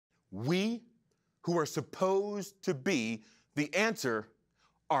We who are supposed to be the answer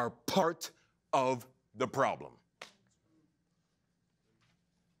are part of the problem.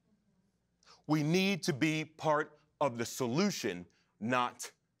 We need to be part of the solution,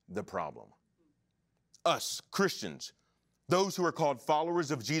 not the problem. Us, Christians, those who are called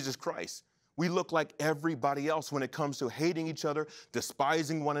followers of Jesus Christ, we look like everybody else when it comes to hating each other,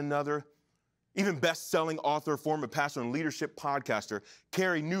 despising one another. Even best-selling author, former pastor, and leadership podcaster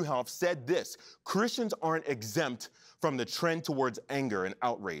Carey Nieuwhof said this: Christians aren't exempt from the trend towards anger and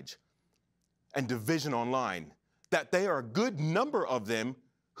outrage and division online, that they are a good number of them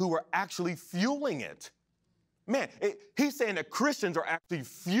who are actually fueling it. Man, he's saying that Christians are actually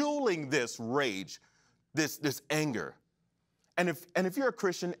fueling this rage, this anger. And if you're a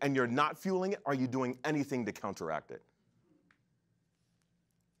Christian and you're not fueling it, are you doing anything to counteract it?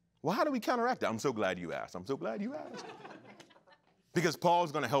 Well, how do we counteract it? I'm so glad you asked. I'm so glad you asked. Because Paul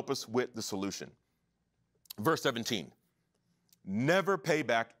is going to help us with the solution. Verse 17, never pay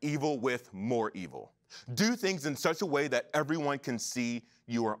back evil with more evil. Do things in such a way that everyone can see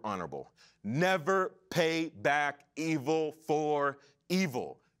you are honorable. Never pay back evil for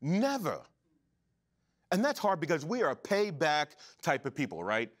evil. Never. And that's hard because we are a payback type of people,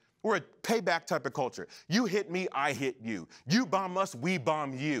 right? We're a payback type of culture. You hit me, I hit you. You bomb us, we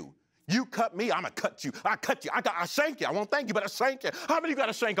bomb you. You cut me, I'm gonna cut you. I cut you, I shank you. I won't thank you, but I shank you. How many got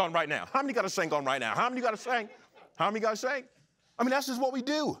a shank on right now? How many got a shank on right now? How many got a shank? How many got a shank? I mean, that's just what we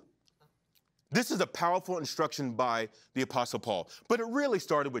do. This is a powerful instruction by the Apostle Paul, but it really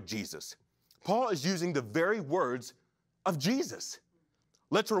started with Jesus. Paul is using the very words of Jesus.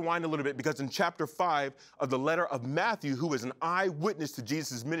 Let's rewind a little bit, because in chapter 5 of the letter of Matthew, who is an eyewitness to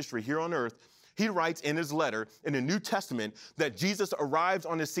Jesus' ministry here on earth, he writes in his letter in the New Testament that Jesus arrives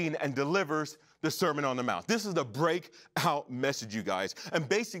on the scene and delivers the Sermon on the Mount. This is the breakout message, you guys, and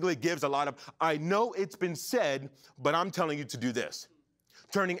basically gives a lot of, I know it's been said, but I'm telling you to do this.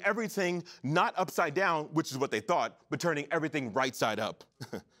 Turning everything not upside down, which is what they thought, but turning everything right side up.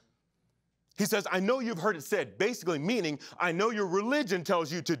 He says, I know you've heard it said, basically meaning, I know your religion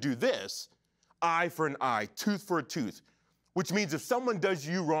tells you to do this, eye for an eye, tooth for a tooth, which means if someone does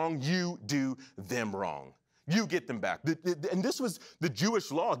you wrong, you do them wrong. You get them back. And this was the Jewish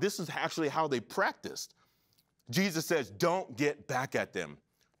law. This is actually how they practiced. Jesus says, don't get back at them.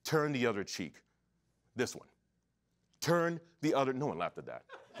 Turn the other cheek. This one. Turn the other, no one laughed at that.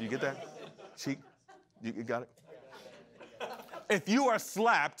 Do you get that? Cheek? You got it? If you are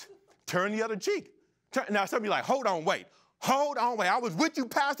slapped, turn the other cheek. Now, some of you are like, hold on, wait. I was with you,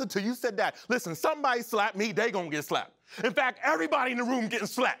 Pastor, till you said that. Listen, somebody slapped me, they gonna get slapped. In fact, everybody in the room getting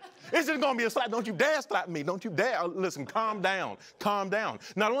slapped. It's just gonna be a slap. Don't you dare slap me. Don't you dare. Listen, calm down. Calm down.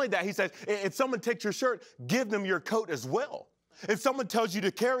 Not only that, he says, if someone takes your shirt, give them your coat as well. If someone tells you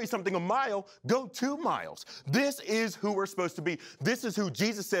to carry something a mile, go 2 miles. This is who we're supposed to be. This is who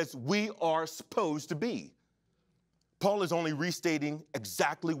Jesus says we are supposed to be. Paul is only restating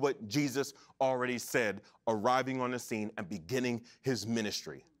exactly what Jesus already said, arriving on the scene and beginning his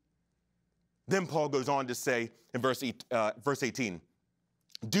ministry. Then Paul goes on to say in verse 18,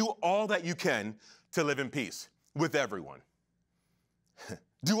 do all that you can to live in peace with everyone.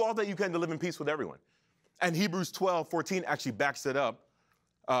 Do all that you can to live in peace with everyone. And Hebrews 12:14 actually backs it up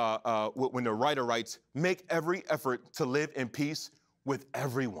when the writer writes, make every effort to live in peace with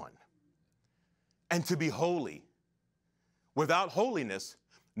everyone and to be holy. Without holiness,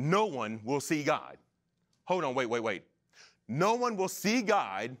 no one will see God. Hold on, wait. No one will see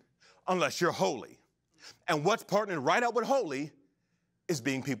God unless you're holy. And what's partnering right up with holy is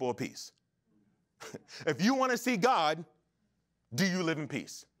being people of peace. If you want to see God, do you live in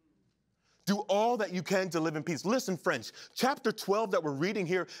peace? Do all that you can to live in peace. Listen, friends, chapter 12 that we're reading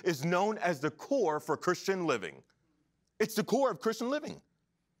here is known as the core for Christian living. It's the core of Christian living.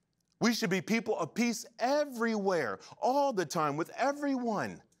 We should be people of peace everywhere, all the time, with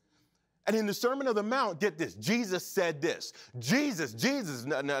everyone. And in the Sermon on the Mount, get this, Jesus said this. Jesus,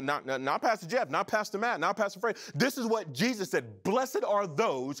 not Pastor Jeff, not Pastor Matt, not Pastor Fred. This is what Jesus said. Blessed are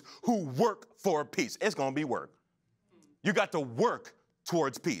those who work for peace. It's going to be work. You got to work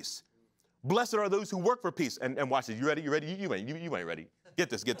towards peace. Blessed are those who work for peace. And watch this. You ready? You ain't ready.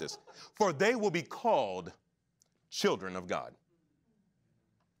 Get this. For they will be called children of God.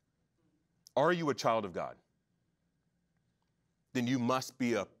 Are you a child of God? Then you must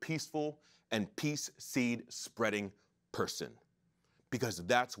be a peaceful and peace seed spreading person, because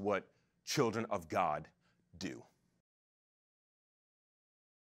that's what children of God do.